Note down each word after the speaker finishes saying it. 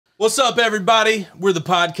What's up, everybody? We're the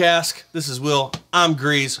podcast. This is Will. I'm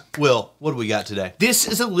Greeze. Will, what do we got today? This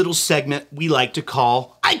is a little segment we like to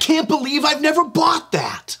call, I Can't Believe I've Never Bought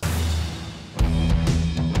That.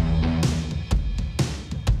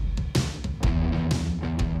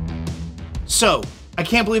 So, I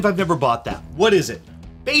can't believe I've never bought that. What is it?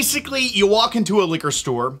 Basically, you walk into a liquor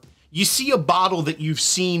store, you see a bottle that you've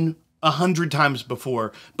seen 100 times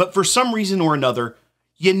before, but for some reason or another,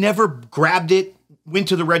 you never grabbed it, went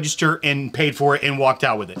to the register and paid for it and walked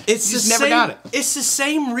out with it. It's just never got it. It's the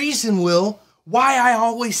same reason, Will, why I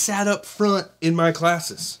always sat up front in my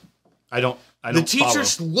classes. I don't The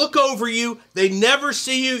teachers look over you. They never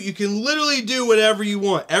see you. You can literally do whatever you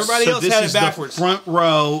want. Everybody else had it backwards. The front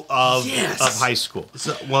row of high school.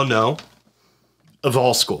 So, well, no. Of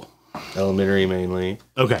all school. Elementary mainly.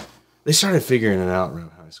 Okay. They started figuring it out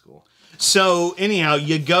around high school. So anyhow,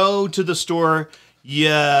 you go to the store, you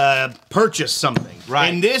purchase something.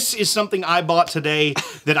 Right. And this is something I bought today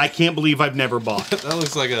that I can't believe I've never bought. That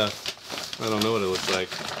looks like a, I don't know what it looks like.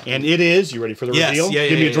 And it is, you ready for the reveal? Yeah,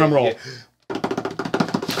 Give me a drum roll. Yeah.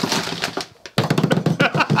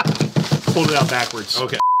 Hold it out backwards.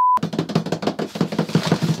 Okay.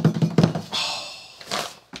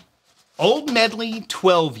 Old Medley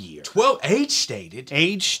 12 year. 12, age stated.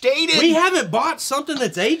 Age stated. We haven't bought something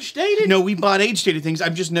that's age stated? No, we bought age stated things.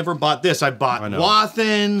 I've just never bought this. I've bought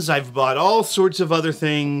Wathens. I've bought all sorts of other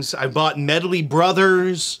things. I bought Medley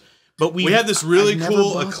Brothers. But we have this really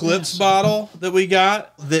cool Eclipse bottle that we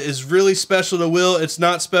got that is really special to Will. It's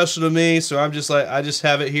not special to me, so I'm just like, I just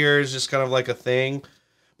have it here. It's just kind of like a thing.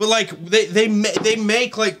 But like they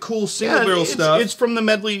make like cool single barrel stuff. It's from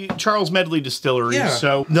the Charles Medley Distillery. Yeah.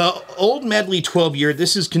 So the Old Medley 12 year.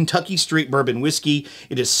 This is Kentucky straight bourbon whiskey.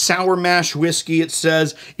 It is sour mash whiskey. It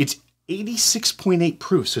says it's 86.8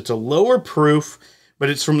 proof, so it's a lower proof, but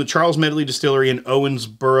it's from the Charles Medley Distillery in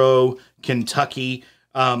Owensboro, Kentucky.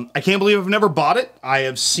 I can't believe I've never bought it. I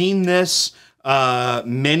have seen this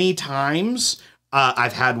many times.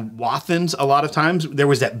 I've had Wathens a lot of times. There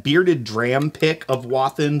was that bearded dram pick of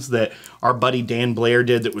Wathens that our buddy Dan Blair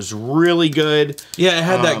did that was really good. Yeah, it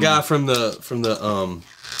had that guy from the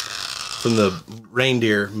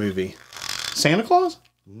reindeer movie. Santa Claus?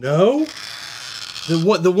 No.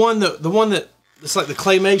 The one that it's like the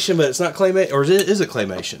claymation, but it's not claymation, or is it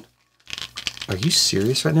claymation? Are you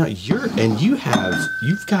serious right now?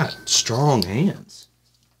 You've got strong hands.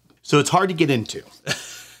 So it's hard to get into.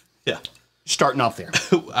 Yeah. Starting off there.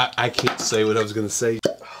 I can't say what I was going to say.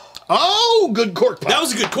 Oh, good cork pop. That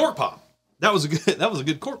was a good cork pop. That was a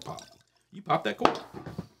good cork pop. You popped that cork.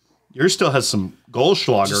 Yours still has some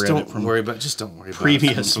Goldschlager in it from just don't worry about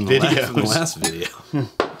previous from videos. From the last video.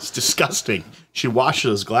 It's disgusting. You should wash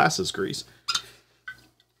those glasses, Grease.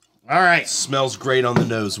 All right. Smells great on the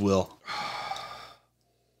nose, Will.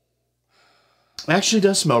 It actually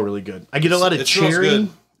does smell really good. I get a lot of cherry.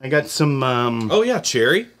 I got some oh yeah,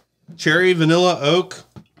 cherry, vanilla, oak.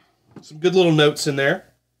 Some good little notes in there.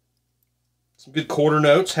 Some good quarter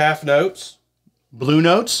notes, half notes. Blue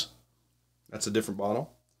notes. That's a different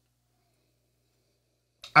bottle.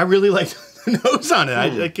 I really like the nose on it.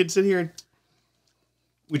 I could sit here and...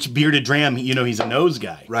 Which bearded dram, you know, he's a nose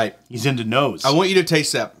guy. Right. He's into nose. I want you to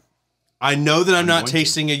taste that. I know that I'm not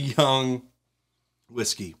tasting a young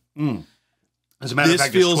whiskey. As a matter of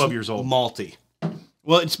fact, it's 12 years old. Malty.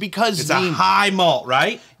 Well, it's because it's a high malt,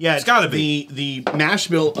 right? Yeah, it's got to be. The mash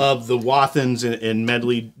bill of the Wathens and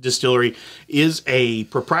Medley Distillery is a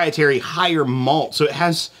proprietary higher malt. So it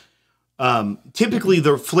has typically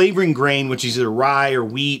the flavoring grain, which is either rye or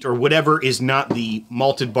wheat or whatever, is not the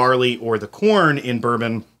malted barley or the corn in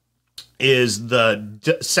bourbon, is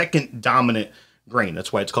the second dominant grain.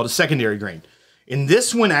 That's why it's called a secondary grain. In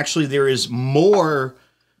this one, actually, there is more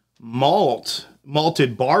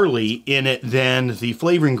malted barley in it than the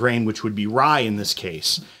flavoring grain, which would be rye in this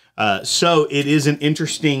case. So it is an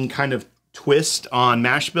interesting kind of twist on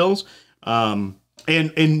mash bills. And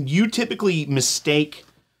you typically mistake...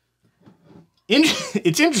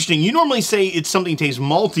 It's interesting. You normally say it's something tastes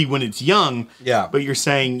malty when it's young. Yeah. But you're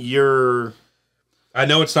saying I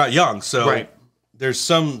know it's not young, so right. There's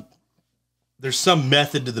some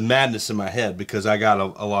method to the madness in my head because I got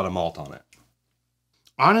a lot of malt on it.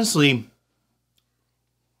 Honestly,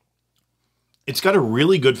 it's got a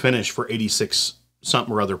really good finish for 86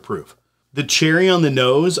 something or other proof. The cherry on the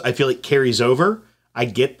nose, I feel like carries over. I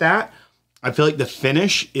get that. I feel like the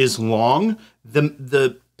finish is long.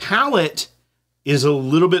 The palate is a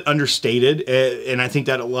little bit understated, and I think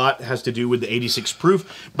that a lot has to do with the 86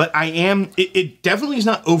 proof. But it definitely is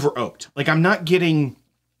not over oaked. Like, I'm not getting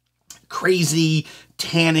crazy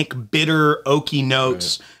tannic, bitter, oaky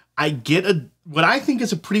notes. Right. I get what I think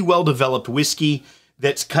is a pretty well-developed whiskey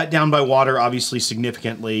that's cut down by water, obviously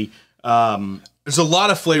significantly. There's a lot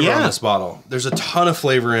of flavor on this bottle. There's a ton of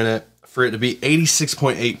flavor in it. For it to be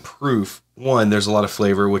 86.8 proof, one, there's a lot of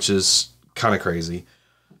flavor, which is kind of crazy.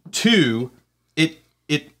 Two,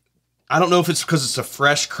 I don't know if it's because it's a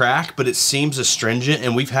fresh crack, but it seems astringent,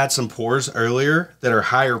 and we've had some pours earlier that are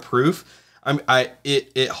higher proof.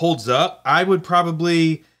 It holds up. I would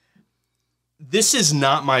probably... This is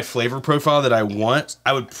not my flavor profile that I want.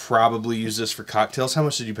 I would probably use this for cocktails. How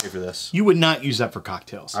much did you pay for this? You would not use that for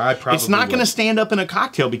cocktails. I probably It's not going to stand up in a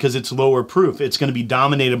cocktail because it's lower proof. It's going to be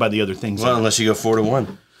dominated by the other things. Well, unless you go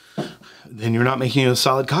 4-1. Then you're not making a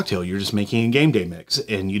solid cocktail. You're just making a game day mix.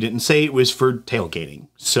 And you didn't say it was for tailgating.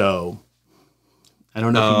 So I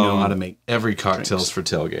don't know if you know how to make every cocktail's for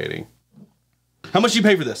tailgating. How much do you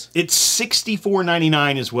pay for this? It's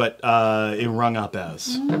 $64.99 is what it rung up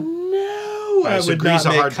as. I so would Greeze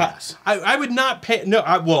not a hard make pass. I would not pay. No,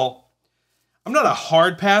 I'm not a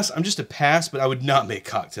hard pass. I'm just a pass, but I would not make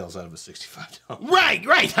cocktails out of a $65.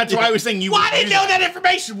 Right. That's why I was saying you. Well, I didn't know that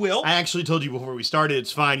information, Will. I actually told you before we started.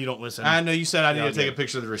 It's fine. You don't listen. I know you said I need to take a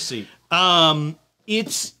picture of the receipt.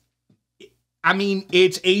 It's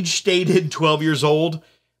age stated 12 years old.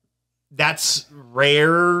 That's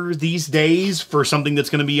rare these days for something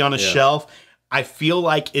that's going to be on a shelf. I feel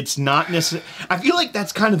like it's not necessarily. I feel like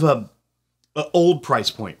that's kind of a old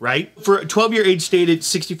price point, right? For a 12-year age stated,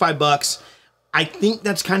 $65. I think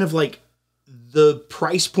that's kind of like the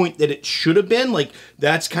price point that it should have been. Like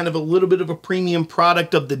that's kind of a little bit of a premium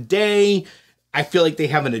product of the day. I feel like they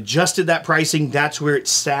haven't adjusted that pricing. That's where it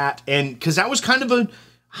sat. And because that was kind of a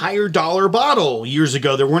higher dollar bottle years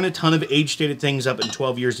ago. There weren't a ton of age stated things up in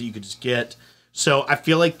 12 years that you could just get. So I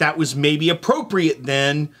feel like that was maybe appropriate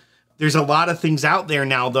then. There's a lot of things out there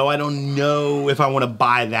now, though. I don't know if I want to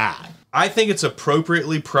buy that. I think it's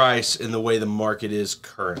appropriately priced in the way the market is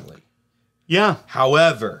currently. Yeah.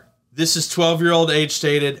 However, this is 12-year-old age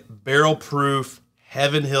stated, barrel proof,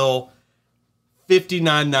 Heaven Hill,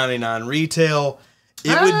 $59.99 retail.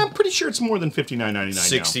 I'm pretty sure it's more than $59.99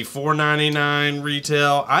 $64.99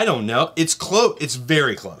 retail. I don't know. It's close. It's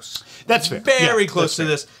very close. That's fair. Very close to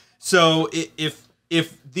this. So if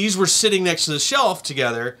these were sitting next to the shelf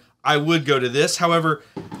together, I would go to this. However,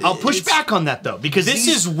 I'll push back on that though because this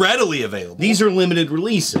is readily available. These are limited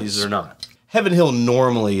releases. These are not. Heaven Hill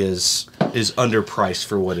normally is underpriced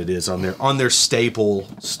for what it is on their staple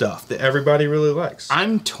stuff that everybody really likes.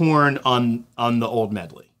 I'm torn on the Old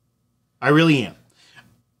Medley. I really am.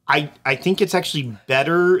 I think it's actually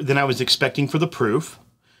better than I was expecting for the proof.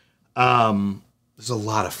 There's a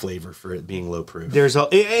lot of flavor for it being low proof.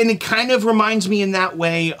 And it kind of reminds me in that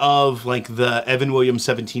way of like the Evan Williams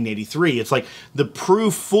 1783. It's like the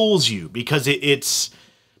proof fools you because it's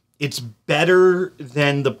better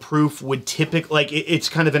than the proof would typically, like it's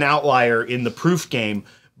kind of an outlier in the proof game,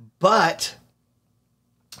 but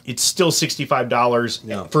it's still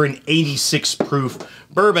 $65 for an 86 proof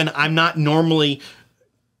bourbon. I'm not normally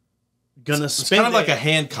gonna spend. It's kind of like a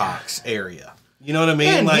Hancock's area. You know what I mean?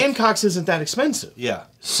 Yeah, and Hancock's isn't that expensive. Yeah.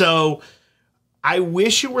 So I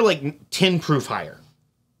wish it were like 10 proof higher.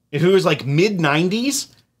 If it was like mid 90s,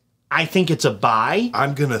 I think it's a buy.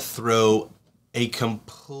 I'm gonna throw a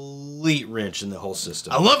complete wrench in the whole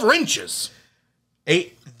system. I love wrenches.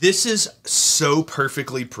 This is so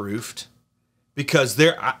perfectly proofed because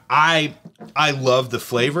I love the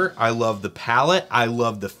flavor. I love the palate. I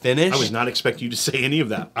love the finish. I was not expecting you to say any of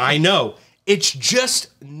that. I know. It's just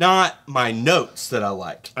not my notes that I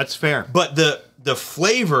like. That's fair. But the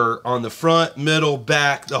flavor on the front, middle,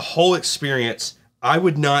 back, the whole experience, I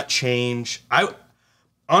would not change.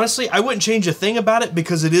 Honestly, I wouldn't change a thing about it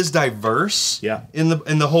because it is diverse. Yeah. In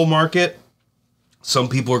the whole market. Some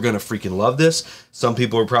people are going to freaking love this. Some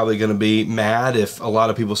people are probably going to be mad if a lot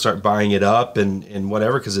of people start buying it up and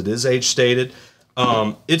whatever because it is age stated.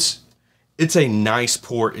 It's a nice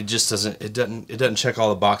port. It just doesn't check all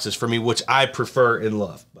the boxes for me, which I prefer and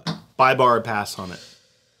love. But buy bar or pass on it.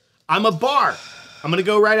 I'm a bar. I'm going to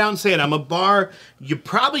go right out and say it. I'm a bar. You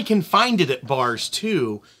probably can find it at bars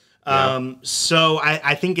too. Yeah. So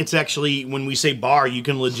I think it's actually, when we say bar, you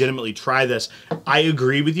can legitimately try this. I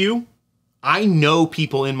agree with you. I know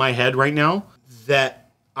people in my head right now that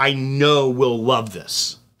I know will love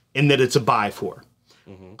this and that it's a buy for.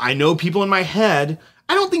 Mm-hmm. I know people in my head.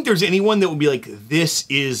 I don't think there's anyone that would be like, this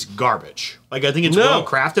is garbage. Like, I think it's well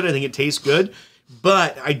crafted. I think it tastes good.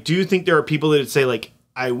 But I do think there are people that would say, like,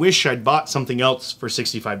 I wish I'd bought something else for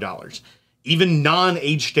 $65. Even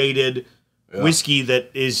non-age stated whiskey that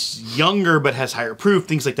is younger but has higher proof,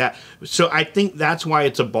 things like that. So I think that's why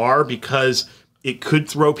it's a bar, because it could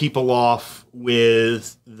throw people off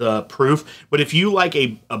with the proof. But if you like a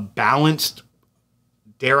balanced,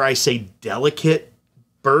 dare I say, delicate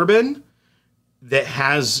bourbon that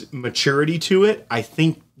has maturity to it, I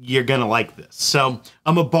think you're going to like this. So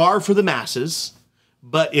I'm a bar for the masses,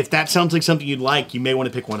 but if that sounds like something you'd like, you may want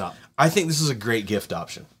to pick one up. I think this is a great gift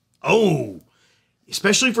option. Oh,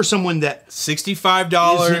 especially for someone that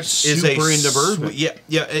 $65 is super into bourbon. Yeah.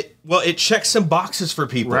 It checks some boxes for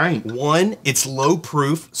people. Right. One, it's low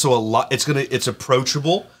proof, so it's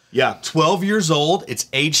approachable. Yeah. 12 years old. It's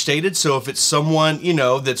age stated. So if it's someone,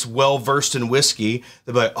 that's well versed in whiskey,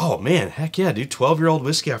 they'll be like, oh man, heck yeah, dude, 12-year-old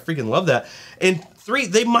whiskey. I freaking love that. And 3,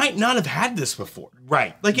 they might not have had this before.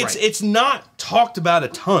 Right. Like it's not talked about a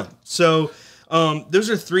ton. So those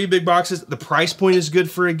are 3 big boxes. The price point is good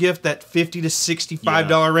for a gift, that $50 to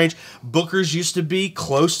 $65 range. Booker's used to be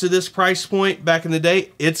close to this price point back in the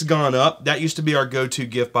day. It's gone up. That used to be our go-to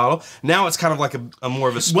gift bottle. Now it's kind of like a more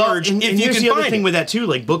of a splurge. Well, and here's the other thing with that too.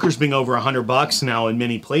 Like Booker's being over $100 now in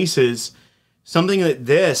many places. Something like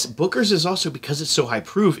this, Booker's is also, because it's so high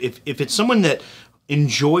proof. If it's someone that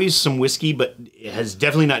enjoys some whiskey but has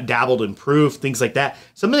definitely not dabbled in proof, things like that,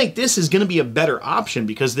 something like this is going to be a better option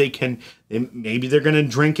because maybe they're going to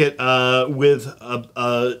drink it with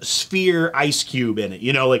a sphere ice cube in it.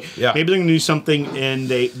 Maybe they're going to do something and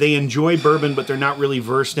they enjoy bourbon but they're not really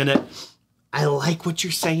versed in it. I like what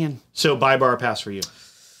you're saying. So buy bar pass for you.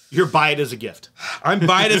 You're buy it as a gift. I'm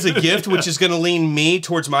buy it as a gift, which is going to lean me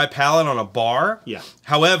towards my palate on a bar. Yeah.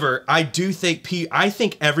 However, I do think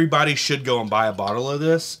everybody should go and buy a bottle of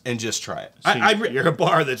this and just try it. So you're a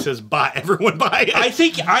bar that says buy, everyone buy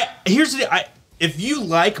it. If you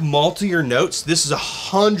like maltier notes, this is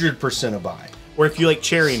 100% a buy. Or if you like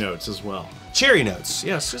cherry notes as well. Cherry notes.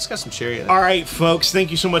 Yes, it's got some cherry in it. All right, folks.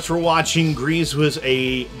 Thank you so much for watching. Greeze was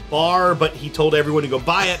a bar, but he told everyone to go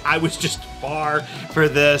buy it. I was just bar for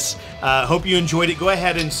this. Hope you enjoyed it. Go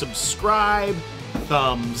ahead and subscribe.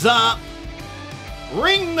 Thumbs up.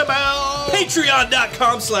 Ring the bell.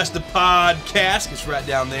 Patreon.com/thepodcast. It's right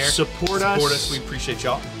down there. Support us. We appreciate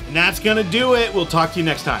y'all. And that's going to do it. We'll talk to you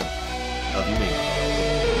next time. Love you, man.